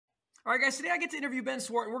All right, guys, today I get to interview Ben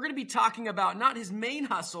Swart, and we're going to be talking about not his main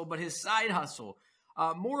hustle, but his side hustle.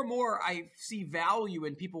 More and more, I see value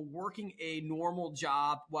in people working a normal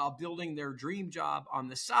job while building their dream job on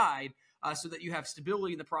the side so that you have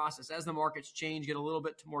stability in the process. As the markets change, get a little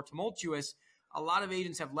bit more tumultuous, a lot of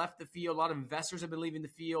agents have left the field. A lot of investors have been leaving the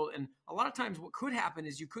field. And a lot of times what could happen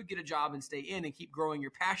is you could get a job and stay in and keep growing your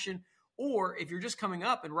passion. Or if you're just coming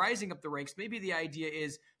up and rising up the ranks, maybe the idea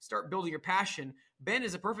is start building your passion. Ben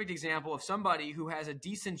is a perfect example of somebody who has a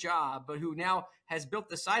decent job, but who now has built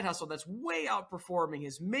the side hustle that's way outperforming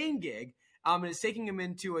his main gig. And it's taking him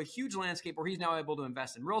into a huge landscape where he's now able to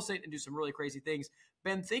invest in real estate and do some really crazy things.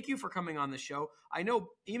 Ben, thank you for coming on the show. I know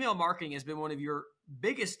email marketing has been one of your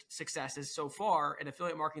biggest successes so far, and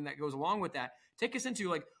affiliate marketing that goes along with that. Take us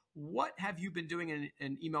into what have you been doing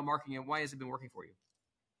in email marketing, and why has it been working for you?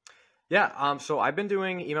 Yeah, so I've been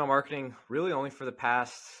doing email marketing really only for the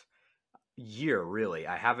past year, really.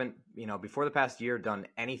 I haven't, before the past year, done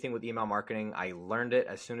anything with email marketing. I learned it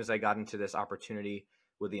as soon as I got into this opportunity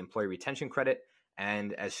with the employee retention credit.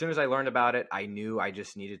 And as soon as I learned about it, I knew I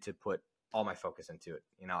just needed to put all my focus into it.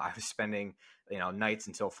 I was spending, nights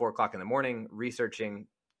until 4 o'clock in the morning researching,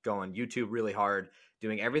 going YouTube really hard,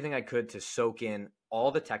 doing everything I could to soak in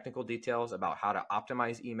all the technical details about how to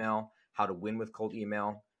optimize email, how to win with cold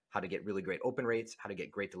email, how to get really great open rates, how to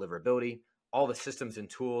get great deliverability, all the systems and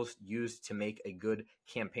tools used to make a good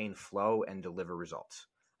campaign flow and deliver results.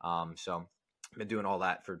 So I've been doing all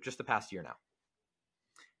that for just the past year now.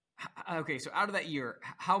 Okay, so out of that year,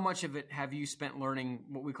 how much of it have you spent learning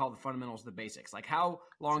what we call the fundamentals, the basics? Like how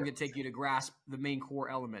long did it take you to grasp the main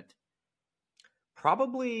core element?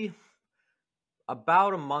 Probably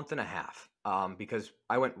about a month and a half, because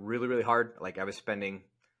I went really, really hard. Like I was spending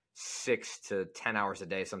 6 to 10 hours a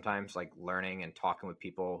day sometimes, like learning and talking with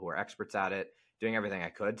people who are experts at it, doing everything I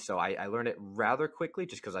could. So I learned it rather quickly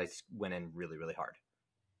just because I went in really, really hard.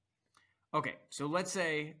 Okay, so let's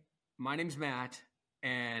say my name's Matt,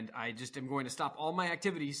 and I just am going to stop all my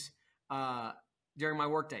activities during my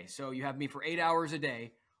workday. So you have me for 8 hours a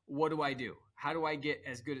day. What do I do? How do I get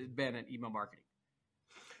as good as Ben at email marketing?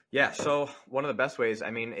 Yeah, so one of the best ways,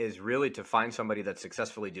 is really to find somebody that's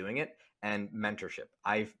successfully doing it and mentorship.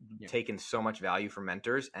 I've taken so much value from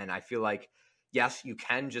mentors, and I feel like, yes, you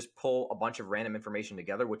can just pull a bunch of random information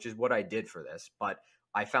together, which is what I did for this, but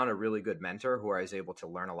I found a really good mentor who I was able to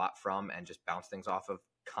learn a lot from and just bounce things off of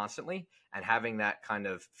constantly, and having that kind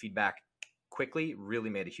of feedback quickly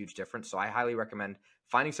really made a huge difference. So I highly recommend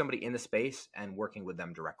finding somebody in the space and working with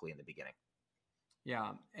them directly in the beginning.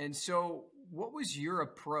 Yeah. And so what was your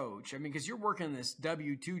approach? Because you're working this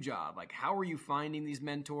W-2 job. Like, how are you finding these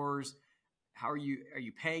mentors? Are you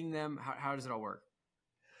paying them? How does it all work?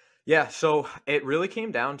 Yeah, so it really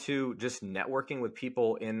came down to just networking with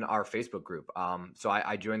people in our Facebook group. So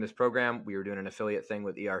I joined this program. We were doing an affiliate thing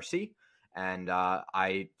with ERC, and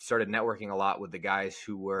I started networking a lot with the guys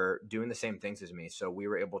who were doing the same things as me. So we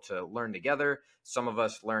were able to learn together. Some of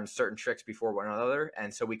us learned certain tricks before one another,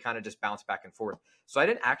 and so we kind of just bounced back and forth. So I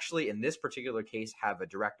didn't actually, in this particular case, have a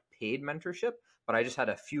direct paid mentorship, but I just had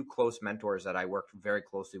a few close mentors that I worked very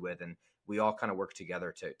closely with, and we all kind of worked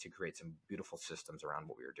together to create some beautiful systems around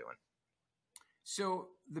what we were doing. So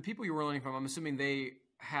the people you were learning from, I'm assuming they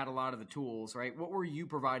had a lot of the tools, right? What were you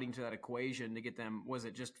providing to that equation to get them? Was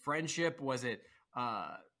it just friendship? Was it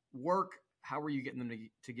work? How were you getting them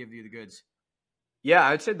to give you the goods? Yeah,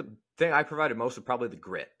 I'd say the thing I provided most was probably the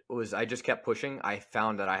grit. I just kept pushing. I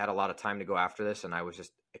found that I had a lot of time to go after this, and I was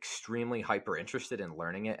just extremely hyper interested in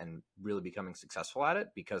learning it and really becoming successful at it,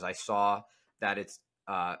 because I saw that it's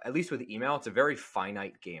at least with email, it's a very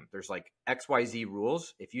finite game. There's like XYZ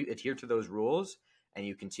rules. If you adhere to those rules and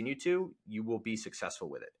you continue to, you will be successful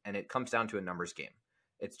with it. And it comes down to a numbers game.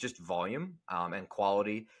 It's just volume and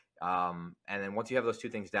quality. And then once you have those two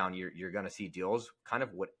things down, you're going to see deals, kind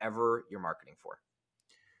of whatever you're marketing for.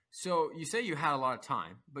 So you say you had a lot of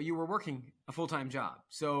time, but you were working a full-time job.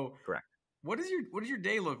 So correct. What does your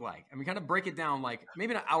day look like? Kind of break it down, like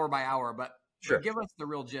maybe not hour by hour, but sure. Give us the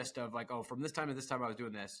real gist of like, oh, from this time to this time I was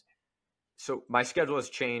doing this. So my schedule has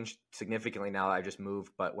changed significantly now that I just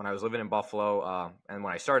moved. But when I was living in Buffalo, and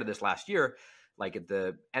when I started this last year, like at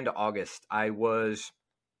the end of August, I was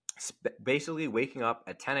basically waking up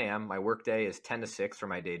at 10 a.m. My work day is 10 to 6 for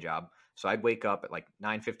my day job. So I'd wake up at like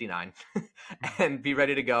 9:59 and be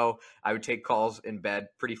ready to go. I would take calls in bed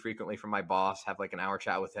pretty frequently from my boss, have like an hour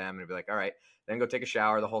chat with him, and be like, all right, then go take a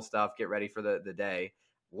shower, the whole stuff, get ready for the day,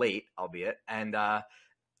 late, albeit. And I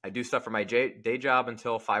do stuff for my day job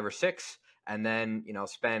until 5 or 6. And then,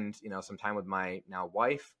 spend, some time with my now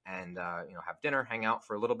wife and, have dinner, hang out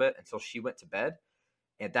for a little bit until she went to bed.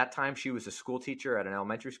 At that time, she was a school teacher at an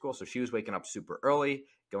elementary school, so she was waking up super early,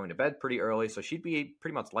 going to bed pretty early. So she'd be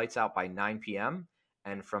pretty much lights out by 9 p.m.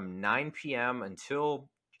 And from 9 p.m. until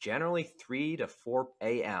generally 3 to 4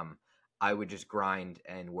 a.m., I would just grind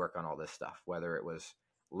and work on all this stuff, whether it was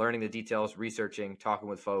learning the details, researching, talking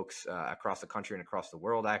with folks across the country and across the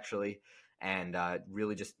world, actually, and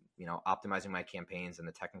really just, optimizing my campaigns and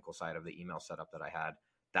the technical side of the email setup that I had.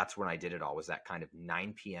 That's when I did it all, was that kind of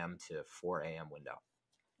 9 p.m. to 4 a.m. window.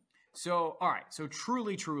 So, all right. So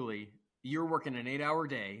truly, you're working an 8-hour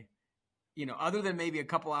day, other than maybe a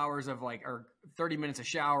couple hours of or 30 minutes of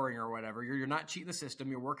showering or whatever, you're not cheating the system.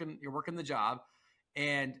 You're working the job.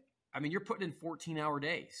 And I mean, you're putting in 14-hour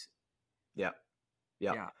days. Yeah.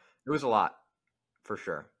 Yeah. It was a lot for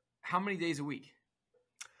sure. How many days a week?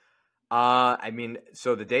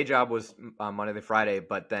 So the day job was Monday to Friday,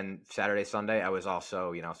 but then Saturday, Sunday, I was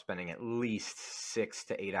also, spending at least 6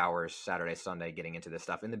 to 8 hours Saturday, Sunday getting into this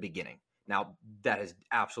stuff in the beginning. Now that has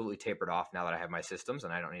absolutely tapered off now that I have my systems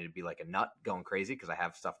and I don't need to be like a nut going crazy because I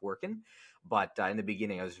have stuff working. But in the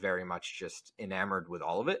beginning, I was very much just enamored with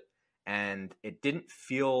all of it. And it didn't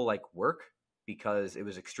feel like work because it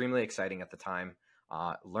was extremely exciting at the time.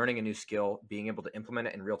 Learning a new skill, being able to implement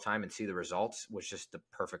it in real time and see the results was just the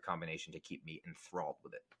perfect combination to keep me enthralled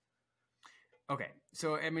with it. Okay.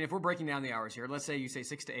 So, I mean, if we're breaking down the hours here, let's say you say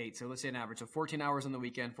 6 to 8. So let's say an average. So 14 hours on the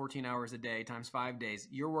weekend, 14 hours a day times 5 days.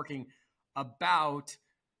 You're working about,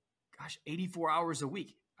 84 hours a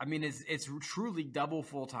week. I mean, it's truly double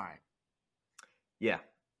full time. Yeah.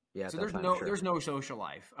 Yeah. So there's no social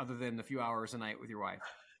life other than a few hours a night with your wife.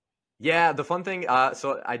 Yeah, the fun thing,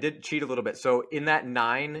 so I did cheat a little bit. So in that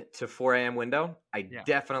 9 to 4 a.m. window, I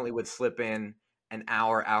definitely would slip in an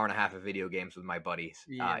hour and a half of video games with my buddies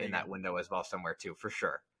in that window as well somewhere too, for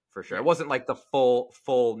sure. Yeah. It wasn't like the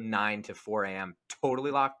full 9 to 4 a.m. totally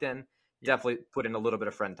locked in. Yeah. Definitely put in a little bit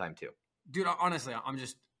of friend time too. Dude, honestly,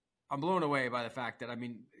 I'm blown away by the fact that, I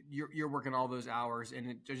mean, you're working all those hours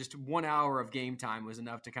and just 1 hour of game time was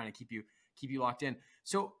enough to kind of keep you locked in.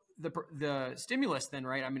 So the stimulus then,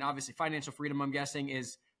 right? I mean, obviously financial freedom, I'm guessing,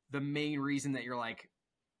 is the main reason that you're like,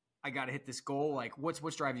 I got to hit this goal. Like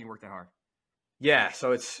what's driving you to work that hard? Yeah.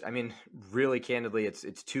 So really candidly,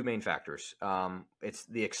 it's two main factors. It's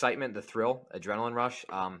the excitement, the thrill, adrenaline rush.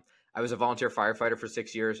 I was a volunteer firefighter for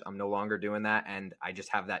 6 years. I'm no longer doing that. And I just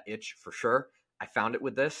have that itch for sure. I found it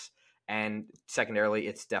with this. And secondarily,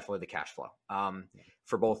 it's definitely the cash flow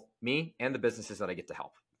for both me and the businesses that I get to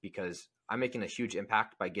help, because I'm making a huge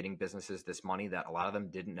impact by getting businesses this money that a lot of them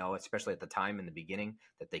didn't know, especially at the time in the beginning,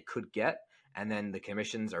 that they could get. And then the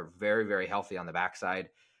commissions are very, very healthy on the backside.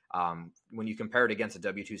 When you compare it against a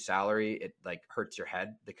W-2 salary, it like hurts your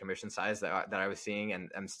head, the commission size that I was seeing and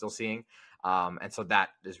I'm still seeing. And so that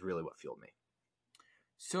is really what fueled me.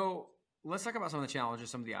 So let's talk about some of the challenges,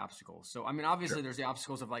 some of the obstacles. So, I mean, obviously there's the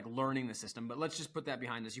obstacles of like learning the system, but let's just put that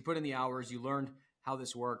behind us. You put in the hours, you learned how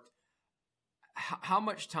this worked. How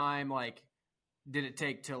much time did it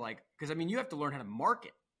take to because I mean, you have to learn how to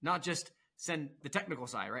market, not just send the technical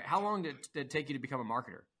side, right? How long did it take you to become a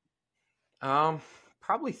marketer?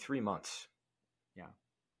 Probably 3 months. Yeah.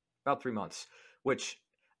 About 3 months, which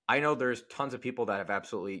I know there's tons of people that have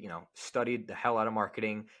absolutely, studied the hell out of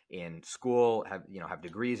marketing in school, have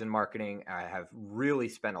degrees in marketing. I have really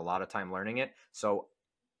spent a lot of time learning it. So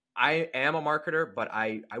I am a marketer, but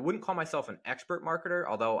I wouldn't call myself an expert marketer,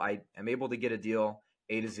 although I am able to get a deal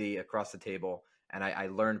A to Z across the table. And I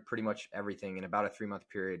learned pretty much everything in about a 3-month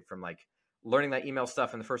period, from learning that email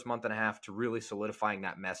stuff in the first month and a half to really solidifying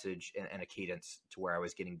that message and a cadence to where I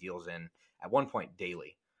was getting deals in at one point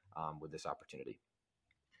daily with this opportunity.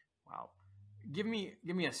 Wow. Give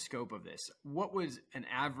me a scope of this. What was an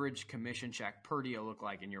average commission check per deal look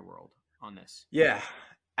like in your world on this? Yeah.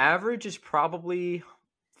 Average is probably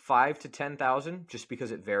 5 to 10,000, just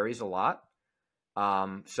because it varies a lot.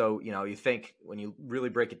 So, you think when you really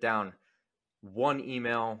break it down, one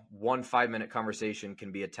email, 1 5-minute conversation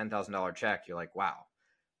can be a $10,000 check. You're like, wow.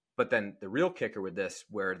 But then the real kicker with this,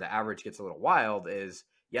 where the average gets a little wild, is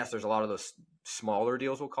yes, there's a lot of those smaller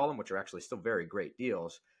deals, we'll call them, which are actually still very great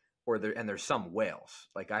deals. And there's some whales.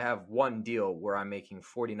 Like I have one deal where I'm making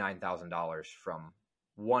 $49,000 from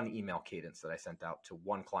one email cadence that I sent out to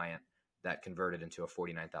one client that converted into a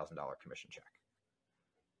 $49,000 commission check.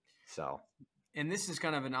 So, and this is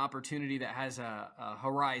kind of an opportunity that has a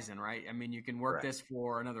horizon, right? I mean, you can work this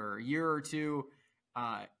for another year or two,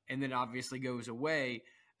 and then obviously goes away.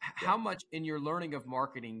 Yeah. How much in your learning of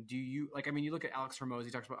marketing do you I mean, you look at Alex Hormozi,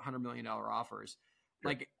 he talks about $100 million offers.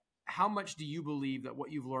 Sure. How much do you believe that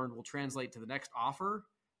what you've learned will translate to the next offer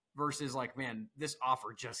versus man, this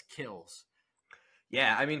offer just kills?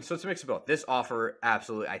 Yeah, I mean, so it's a mix of both. This offer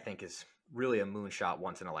absolutely, I think, is really a moonshot,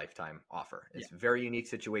 once in a lifetime offer. Yeah. It's a very unique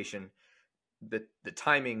situation. The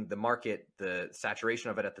timing, the market, the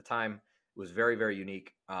saturation of it at the time was very, very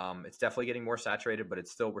unique. It's definitely getting more saturated, but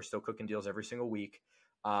we're still cooking deals every single week.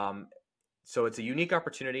 Um, so it's a unique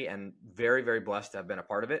opportunity, and very, very blessed to have been a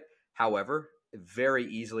part of it. However, very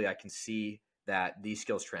easily I can see that these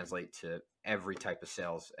skills translate to every type of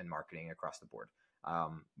sales and marketing across the board.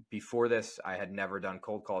 Before this, I had never done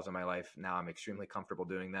cold calls in my life. Now I'm extremely comfortable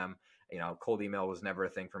doing them. Cold email was never a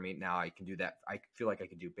thing for me. Now I can do that. I feel like I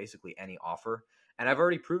can do basically any offer, and I've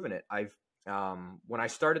already proven it. When I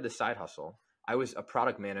started the side hustle, I was a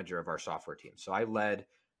product manager of our software team. So I led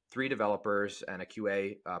 3 developers and a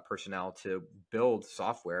QA personnel to build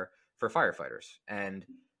software for firefighters. And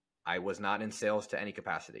I was not in sales to any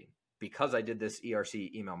capacity. Because I did this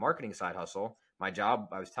ERC email marketing side hustle, my job,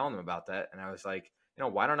 I was telling them about that. And I was like,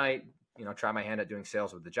 why don't I, try my hand at doing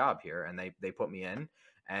sales with the job here? And they put me in.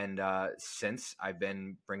 And since I've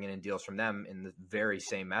been bringing in deals from them in the very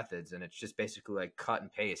same methods, and it's just basically like cut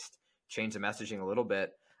and paste, change the messaging a little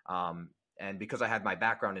bit. And because I had my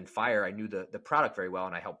background in fire, I knew the product very well,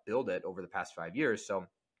 and I helped build it over the past 5 years. So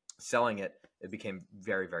selling it became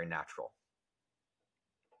very, very natural.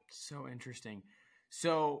 So interesting.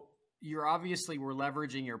 So you're obviously were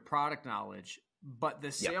leveraging your product knowledge, but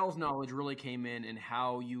the sales knowledge really came in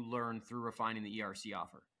how you learned through refining the ERC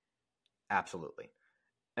offer. Absolutely.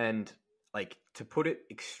 And like, to put it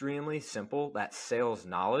extremely simple, that sales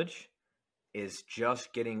knowledge is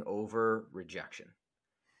just getting over rejection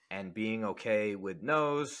and being okay with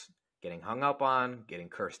no's, getting hung up on, getting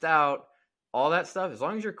cursed out, all that stuff. As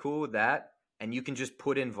long as you're cool with that and you can just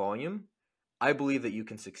put in volume, I believe that you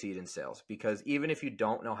can succeed in sales. Because even if you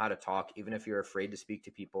don't know how to talk, even if you're afraid to speak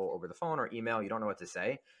to people over the phone or email, you don't know what to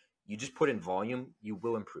say, you just put in volume, you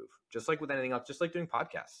will improve. Just like with anything else, just like doing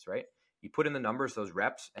podcasts, right? You put in the numbers, those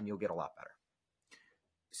reps, and you'll get a lot better.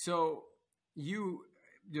 So you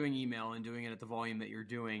doing email and doing it at the volume that you're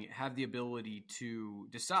doing have the ability to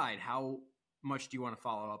decide how much do you want to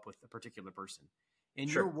follow up with a particular person. In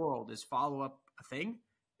your world, is follow up a thing?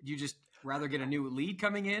 Do you just rather get a new lead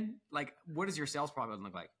coming in? Like, what does your sales process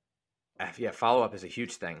look like? Yeah, follow up is a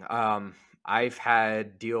huge thing. I've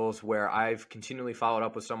had deals where I've continually followed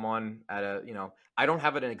up with someone at I don't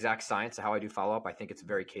have an exact science of how I do follow up. I think it's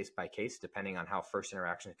very case by case, depending on how first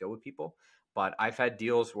interactions go with people. But I've had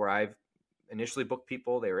deals where I've initially booked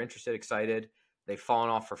people, they were interested, excited, they've fallen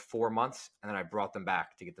off for 4 months, and then I brought them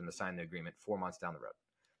back to get them to sign the agreement 4 months down the road.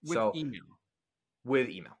 With email? With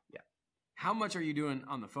email, yeah. How much are you doing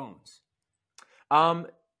on the phones?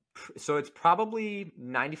 So it's probably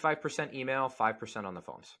 95% email, 5% on the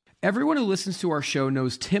phones. Everyone who listens to our show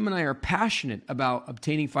knows Tim and I are passionate about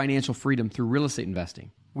obtaining financial freedom through real estate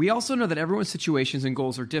investing. We also know that everyone's situations and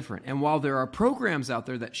goals are different, and while there are programs out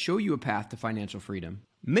there that show you a path to financial freedom,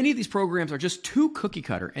 many of these programs are just too cookie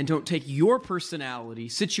cutter and don't take your personality,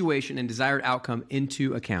 situation, and desired outcome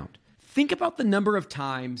into account. Think about the number of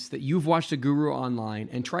times that you've watched a guru online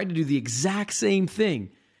and tried to do the exact same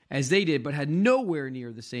thing as they did, but had nowhere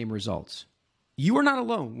near the same results. You are not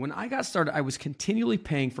alone. When I got started, I was continually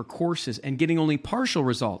paying for courses and getting only partial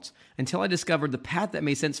results until I discovered the path that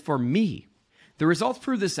made sense for me. The results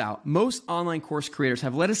prove this out. Most online course creators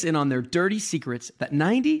have let us in on their dirty secrets that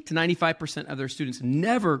 90 to 95% of their students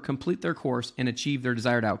never complete their course and achieve their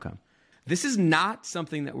desired outcome. This is not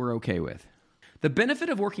something that we're okay with. The benefit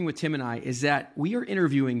of working with Tim and I is that we are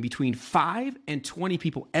interviewing between 5 and 20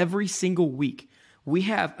 people every single week. We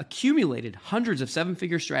have accumulated hundreds of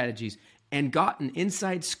 7-figure strategies and gotten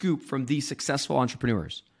inside scoop from these successful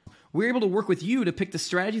entrepreneurs. We're able to work with you to pick the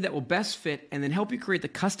strategy that will best fit and then help you create the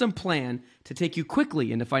custom plan to take you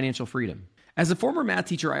quickly into financial freedom. As a former math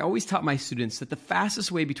teacher, I always taught my students that the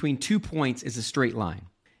fastest way between 2 points is a straight line.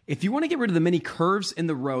 If you want to get rid of the many curves in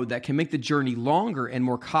the road that can make the journey longer and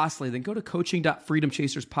more costly, then go to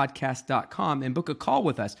coaching.freedomchaserspodcast.com and book a call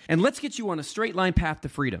with us, and let's get you on a straight line path to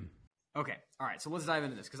freedom. Okay. All right. So let's dive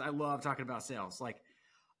into this because I love talking about sales.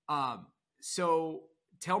 So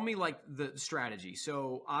tell me the strategy.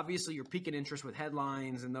 So obviously you're piquing interest with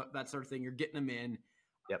headlines and that sort of thing. You're getting them in.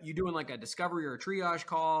 Yep. You doing a discovery or a triage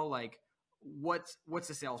call? What's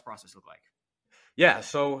the sales process look like? Yeah.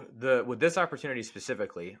 So with this opportunity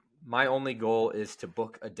specifically, my only goal is to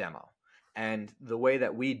book a demo. And the way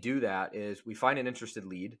that we do that is we find an interested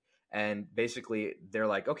lead. And basically they're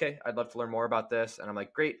like, okay, I'd love to learn more about this. And I'm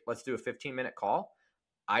like, great, let's do a 15-minute call.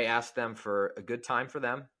 I ask them for a good time for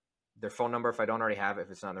them, their phone number if I don't already have it,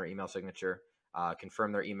 if it's not in their email signature,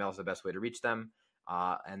 confirm their email is the best way to reach them.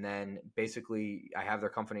 And then basically I have their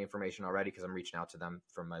company information already because I'm reaching out to them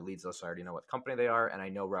from my leads list. So I already know what company they are and I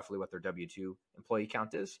know roughly what their W-2 employee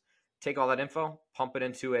count is. Take all that info, pump it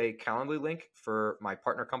into a Calendly link for my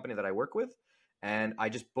partner company that I work with, and I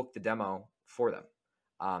just book the demo for them.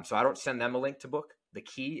 So I don't send them a link to book. The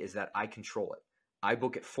key is that I control it. I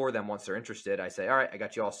book it for them once they're interested. I say, all right, I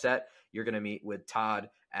got you all set. You're going to meet with Todd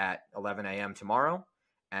at 11 a.m. tomorrow.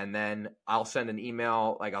 And then I'll send an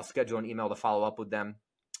email, like I'll schedule an email to follow up with them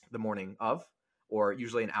the morning of, or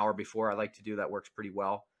usually an hour before. I like to do that, works pretty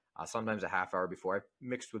well. Sometimes a half hour before. I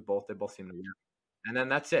mixed with both. They both seem to work. And then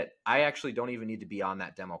that's it. I actually don't even need to be on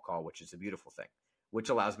that demo call, which is a beautiful thing, which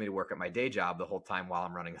allows me to work at my day job the whole time while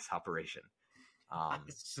I'm running this operation.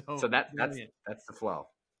 So that's the flow.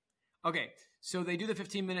 Okay, so they do the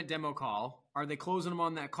 15-minute demo call. Are they closing them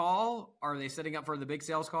on that call? Are they setting up for the big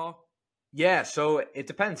sales call? Yeah, so it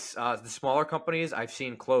depends. The smaller companies I've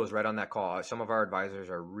seen close right on that call. Some of our advisors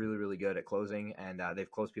are really, really good at closing, and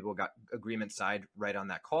they've closed people, got agreement signed right on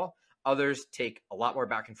that call. Others take a lot more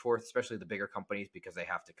back and forth, especially the bigger companies, because they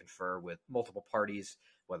have to confer with multiple parties,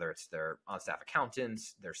 whether it's their on-staff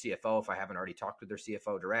accountants, their CFO, if I haven't already talked with their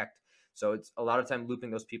CFO direct. So it's a lot of time looping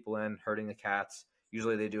those people in, herding the cats.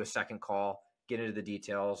 Usually they do a second call, get into the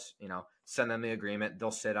details, send them the agreement. They'll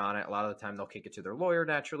sit on it. A lot of the time they'll kick it to their lawyer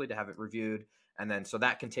naturally to have it reviewed. And then, so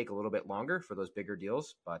that can take a little bit longer for those bigger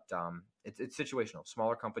deals, but it's situational.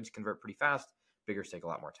 Smaller companies convert pretty fast. Bigger take a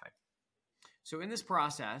lot more time. So in this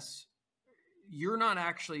process, you're not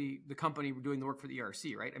actually the company doing the work for the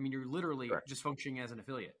ERC, right? I mean, you're literally Correct. Just functioning as an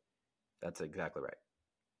affiliate. That's exactly right.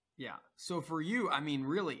 Yeah. So for you, I mean,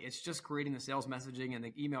 really, it's just creating the sales messaging and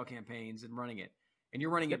the email campaigns and running it. And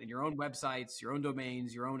you're running it in your own websites, your own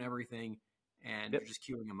domains, your own everything, and you're just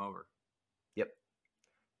queuing them over. Yep.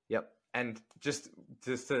 And just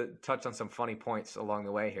to touch on some funny points along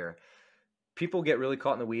the way here, people get really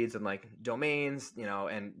caught in the weeds and like domains,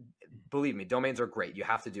 and believe me, domains are great. You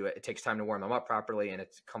have to do it. It takes time to warm them up properly, and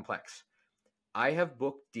it's complex. I have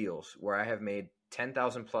booked deals where I have made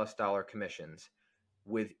 $10,000+ commissions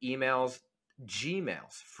with emails,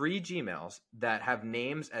 Gmails, free Gmails that have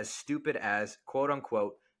names as stupid as quote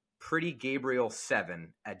unquote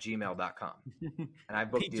prettygabriel7@gmail.com. And I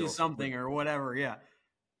booked deals something or whatever. Yeah.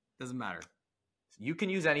 Doesn't matter. You can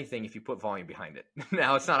use anything if you put volume behind it.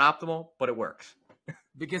 Now it's not optimal, but it works.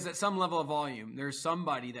 Because at some level of volume, there's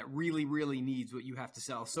somebody that really, really needs what you have to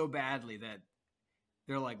sell so badly that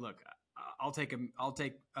they're like, look, I'll take a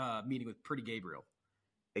meeting with Pretty Gabriel.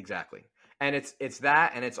 Exactly. And it's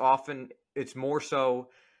that, and it's more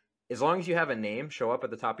so, as long as you have a name show up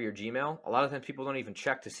at the top of your Gmail, a lot of times people don't even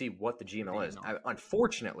check to see what the Gmail is.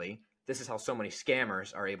 Unfortunately, this is how so many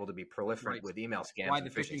scammers are able to be proliferate with email scams. Why the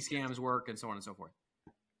phishing scams work and so on and so forth.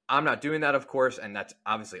 I'm not doing that, of course, and that's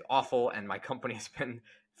obviously awful. And my company has been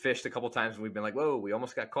phished a couple times, and we've been like, whoa, we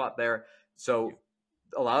almost got caught there. So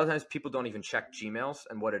a lot of times people don't even check Gmails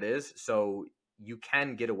and what it is. So you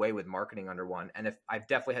can get away with marketing under one. And if I've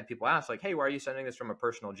definitely had people ask like, hey, why are you sending this from a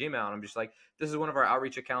personal Gmail? And I'm just like, this is one of our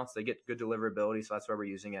outreach accounts. They get good deliverability. So that's why we're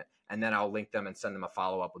using it. And then I'll link them and send them a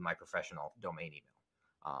follow-up with my professional domain email.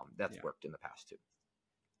 That's worked in the past too.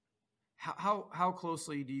 How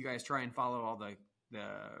closely do you guys try and follow all the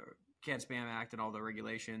Can't Spam Act and all the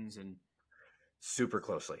regulations? And super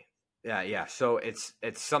closely. Yeah. So it's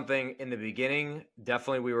something in the beginning,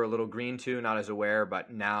 definitely we were a little green to, not as aware, but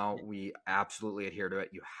now we absolutely adhere to it.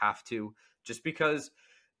 You have to, just because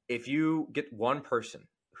if you get one person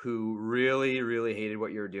who really, really hated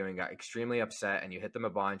what you were doing, got extremely upset, and you hit them a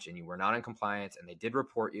bunch and you were not in compliance and they did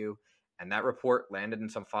report you, and that report landed in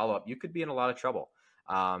some follow-up, you could be in a lot of trouble.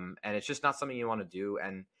 And it's just not something you want to do.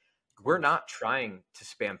 And we're not trying to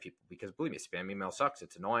spam people, because believe me, spam email sucks.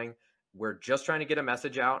 It's annoying. We're just trying to get a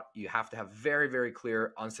message out. You have to have very, very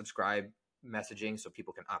clear unsubscribe messaging so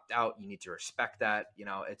people can opt out. You need to respect that.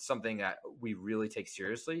 It's something that we really take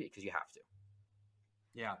seriously because you have to.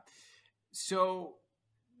 Yeah. So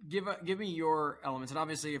give me your elements. And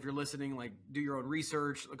obviously, if you're listening, like, do your own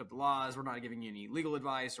research, look up the laws. We're not giving you any legal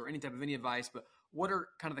advice or any type of any advice, but what are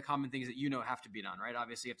kind of the common things that have to be done, right?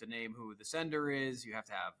 Obviously, you have to name who the sender is. You have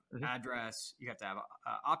to have address. You have to have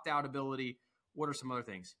opt-out ability. What are some other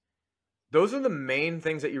things? Those are the main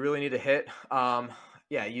things that you really need to hit.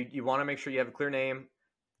 You want to make sure you have a clear name.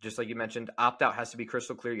 Just like you mentioned, opt-out has to be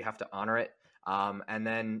crystal clear. You have to honor it. And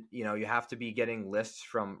then, you have to be getting lists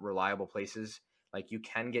from reliable places. Like, you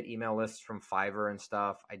can get email lists from Fiverr and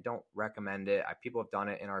stuff. I don't recommend it. People have done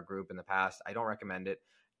it in our group in the past. I don't recommend it.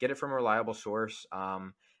 Get it from a reliable source.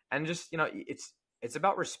 And just, it's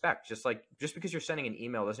about respect. Just because you're sending an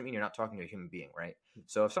email doesn't mean you're not talking to a human being, right?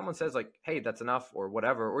 So if someone says like, hey, that's enough or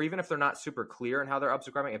whatever, or even if they're not super clear in how they're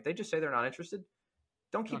unsubscribing, if they just say they're not interested,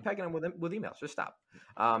 don't keep pegging them with emails. Just stop.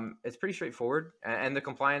 It's pretty straightforward. And the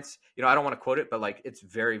compliance, I don't want to quote it, but like it's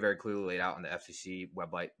very, very clearly laid out on the FCC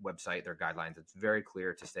website, their guidelines. It's very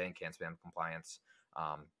clear to stay in CAN-SPAM compliance.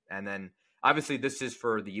 And then obviously this is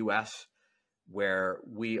for the US, where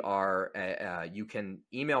we are, you can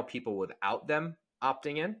email people without them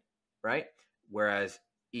opting in, right? Whereas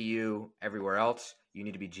EU, everywhere else, you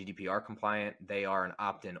need to be GDPR compliant. They are an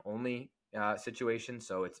opt-in only situation.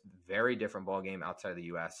 So it's very different ballgame outside of the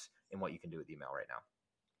US in what you can do with email right now.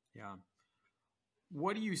 Yeah.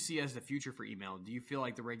 What do you see as the future for email? Do you feel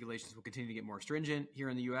like the regulations will continue to get more stringent here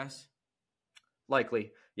in the US?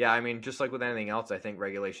 Likely. Yeah. I mean, just like with anything else, I think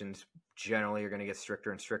regulations generally are going to get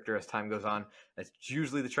stricter and stricter as time goes on. That's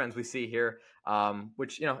usually the trends we see here,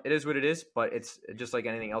 which, it is what it is, but it's just like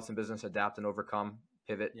anything else in business, adapt and overcome,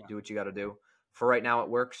 pivot, do what you got to do. For right now, it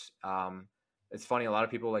works. It's funny. A lot of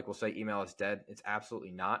people will say email is dead. It's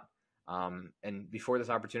absolutely not. And before this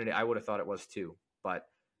opportunity, I would have thought it was too, but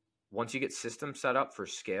once you get systems set up for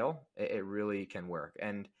scale, it really can work.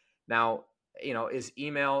 And now, is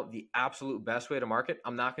email the absolute best way to market?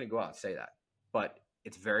 I'm not going to go out and say that, but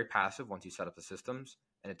it's very passive once you set up the systems,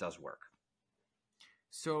 and it does work.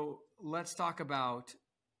 So let's talk about,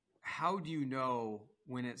 how do you know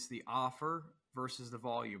when it's the offer versus the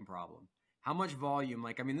volume problem? How much volume?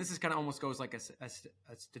 This is kind of almost goes like a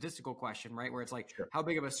statistical question, right? Where it's like, Sure. How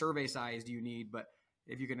big of a survey size do you need? But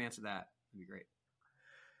if you can answer that, it'd be great.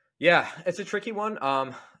 Yeah, it's a tricky one.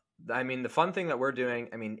 The fun thing that we're doing,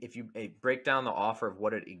 if you break down the offer of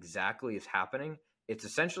what it exactly is happening, it's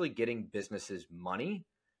essentially getting businesses money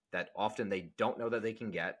that often they don't know that they can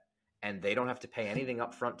get, and they don't have to pay anything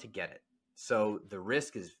up front to get it. So the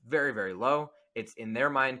risk is very, very low. It's in their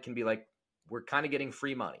mind can be like, we're kind of getting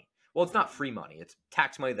free money. Well, it's not free money. It's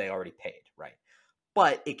tax money they already paid, right?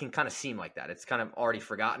 But it can kind of seem like that. It's kind of already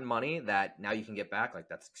forgotten money that now you can get back. Like,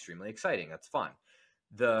 that's extremely exciting. That's fun.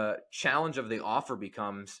 The challenge of the offer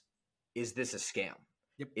becomes, is this a scam?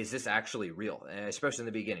 Yep. Is this actually real? And especially in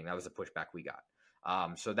the beginning, that was the pushback we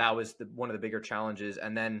got. So that was one of the bigger challenges.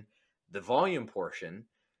 And then the volume portion,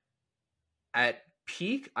 at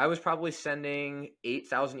peak, I was probably sending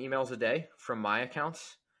 8,000 emails a day from my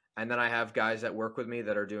accounts. And then I have guys that work with me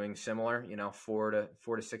that are doing similar, 4,000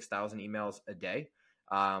 to 6,000 emails a day.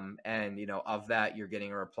 Of that, you're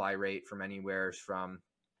getting a reply rate from anywhere from,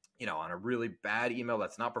 on a really bad email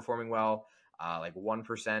that's not performing well, like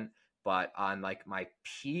 1%. But on like my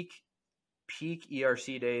peak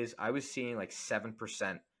ERC days, I was seeing like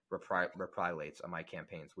 7% reply rates on my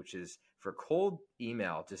campaigns, which is for cold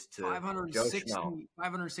email, just to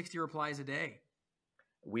 560 replies a day.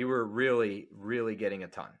 We were really, really getting a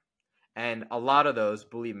ton. And a lot of those,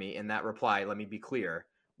 believe me, in that reply, let me be clear,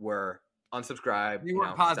 were unsubscribe. They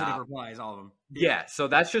weren't positive replies, all of them. Yeah, so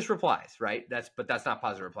that's just replies, right? But that's not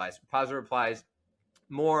positive replies. Positive replies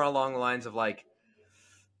more along the lines of like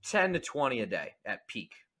 10 to 20 a day at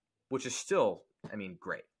peak, which is still,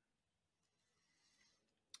 great.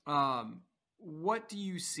 What do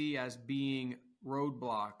you see as being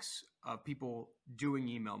roadblocks of people doing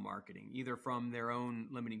email marketing, either from their own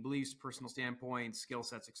limiting beliefs, personal standpoints, skill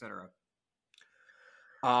sets, etc.?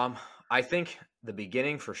 I think the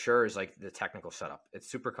beginning for sure is like the technical setup.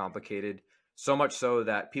 It's super complicated, so much so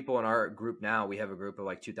that people in our group now, we have a group of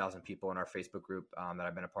like 2,000 people in our Facebook group that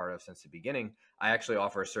I've been a part of since the beginning. I actually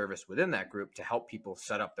offer a service within that group to help people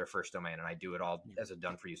set up their first domain, and I do it all as a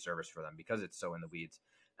done-for-you service for them because it's so in the weeds.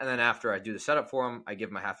 And then after I do the setup for them, I give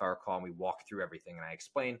them a half-hour call and we walk through everything, and I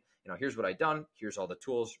explain, here's what I've done, here's all the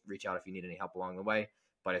tools, reach out if you need any help along the way,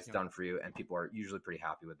 but it's done for you, and people are usually pretty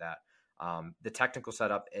happy with that. The technical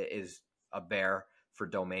setup is a bear for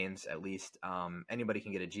domains, at least. Anybody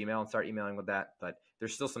can get a Gmail and start emailing with that, but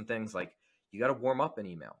there's still some things like you got to warm up an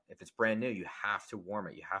email. If it's brand new, you have to warm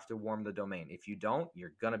it. You have to warm the domain. If you don't,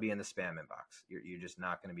 you're going to be in the spam inbox. You're just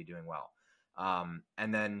not going to be doing well.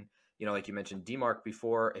 And then, like you mentioned DMARC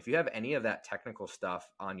before, if you have any of that technical stuff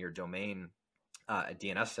on your domain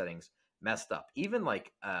DNS settings messed up, even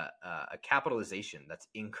like a capitalization that's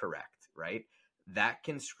incorrect, right? That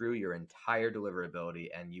can screw your entire deliverability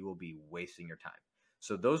and you will be wasting your time.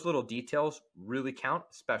 So those little details really count,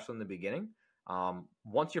 especially in the beginning.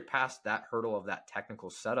 Once you're past that hurdle of that technical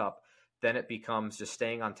setup, then it becomes just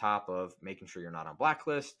staying on top of making sure you're not on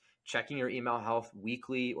blacklist, checking your email health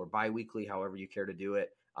weekly or bi-weekly, however you care to do it,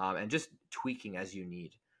 and just tweaking as you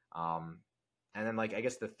need. And then I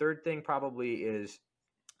guess the third thing probably is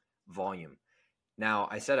volume. Now,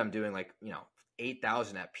 I said I'm doing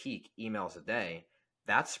 8,000 at peak emails a day.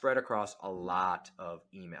 That's spread across a lot of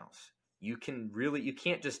emails. You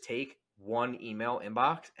can't just take one email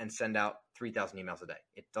inbox and send out 3,000 emails a day.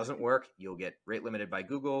 It doesn't work. You'll get rate limited by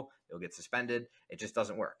Google. You'll get suspended. It just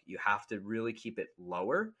doesn't work. You have to really keep it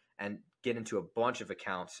lower and get into a bunch of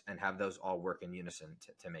accounts and have those all work in unison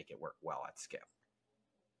to make it work well at scale.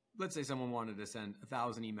 Let's say someone wanted to send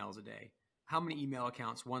 1,000 emails a day. How many email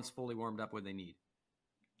accounts, once fully warmed up, would they need?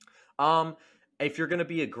 If you're going to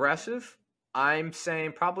be aggressive, I'm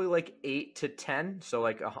saying probably like 8 to 10. So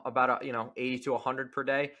like about 80 to 100 per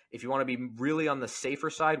day. If you want to be really on the safer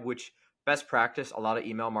side, which best practice, a lot of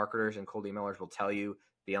email marketers and cold emailers will tell you,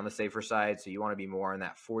 be on the safer side. So you want to be more in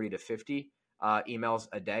that 40 to 50 emails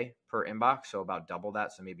a day per inbox. So about double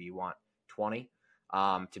that. So maybe you want 20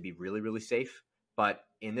 to be really, really safe. But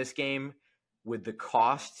in this game, with the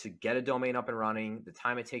cost to get a domain up and running, the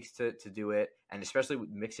time it takes to do it, and especially with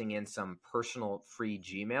mixing in some personal free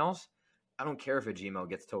Gmails, I don't care if a Gmail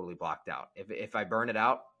gets totally blocked out. If I burn it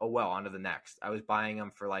out, oh well, on to the next. I was buying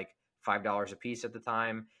them for like $5 a piece at the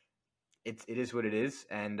time. It is what it is,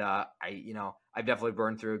 and I've definitely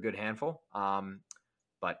burned through a good handful.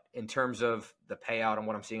 But in terms of the payout and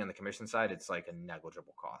what I'm seeing on the commission side, it's like a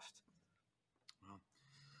negligible cost. Wow.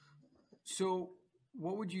 So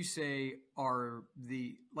what would you say are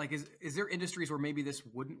is there industries where maybe this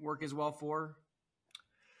wouldn't work as well for?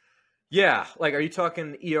 Yeah. Like, are you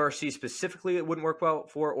talking ERC specifically it wouldn't work well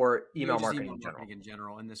for, or email marketing email in general? Marketing in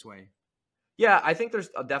general in this way. Yeah, I think there's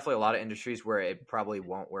definitely a lot of industries where it probably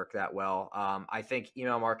won't work that well. I think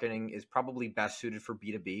email marketing is probably best suited for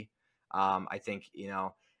B2B. I think,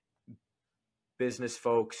 business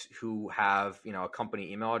folks who have, a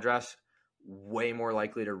company email address, way more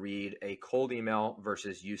likely to read a cold email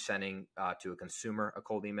versus you sending to a consumer a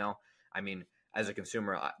cold email. I mean, as a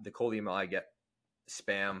consumer, the cold email I get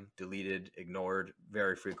spam, deleted, ignored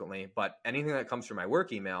very frequently. But anything that comes from my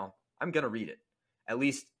work email, I'm going to read it. At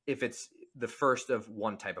least if it's the first of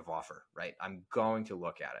one type of offer, right? I'm going to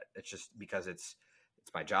look at it. It's just because it's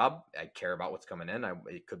my job. I care about what's coming in.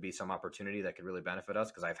 It could be some opportunity that could really benefit us,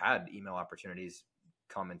 because I've had email opportunities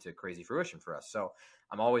come into crazy fruition for us. So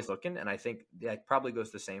I'm always looking, and I think that probably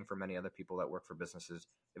goes the same for many other people that work for businesses.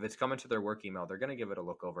 If it's coming to their work email, they're going to give it a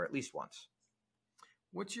look over at least once.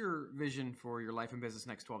 What's your vision for your life and business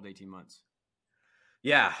next 12 to 18 months?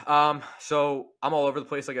 Yeah. So I'm all over the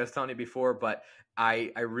place, like I was telling you before, but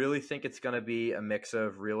I really think it's going to be a mix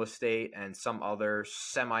of real estate and some other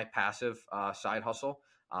semi-passive side hustle.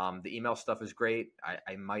 The email stuff is great.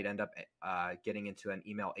 I might end up getting into an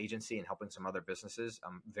email agency and helping some other businesses.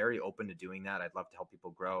 I'm very open to doing that. I'd love to help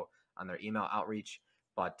people grow on their email outreach,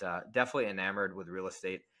 but definitely enamored with real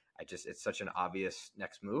estate. It's such an obvious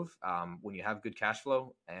next move when you have good cash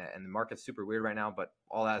flow, and the market's super weird right now. But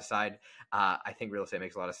all that aside, I think real estate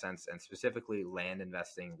makes a lot of sense, and specifically land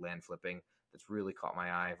investing, land flipping. That's really caught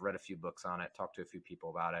my eye. I've read a few books on it, talked to a few people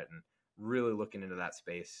about it, and really looking into that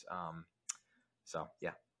space. So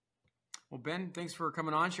yeah. Well, Ben, thanks for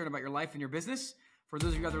coming on, sharing about your life and your business. For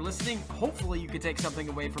those of you that are listening, hopefully you could take something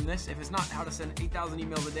away from this. If it's not how to send 8,000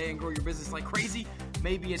 emails a day and grow your business like crazy,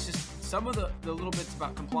 maybe it's just some of the little bits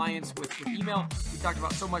about compliance with email. We talked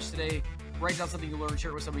about so much today. Write down something you learned,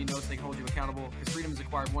 share it with somebody who knows they can hold you accountable, because freedom is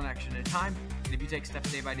acquired one action at a time. And if you take steps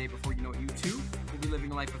day by day, before you know it, you too will be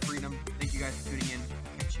living a life of freedom. Thank you guys for tuning in.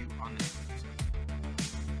 Catch you on the next episode.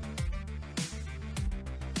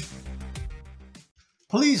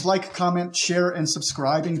 Please like, comment, share, and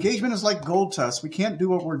subscribe. Engagement is like gold to us. We can't do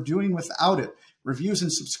what we're doing without it. Reviews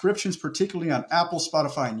and subscriptions, particularly on Apple,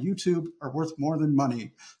 Spotify, and YouTube, are worth more than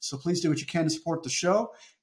money. So please do what you can to support the show.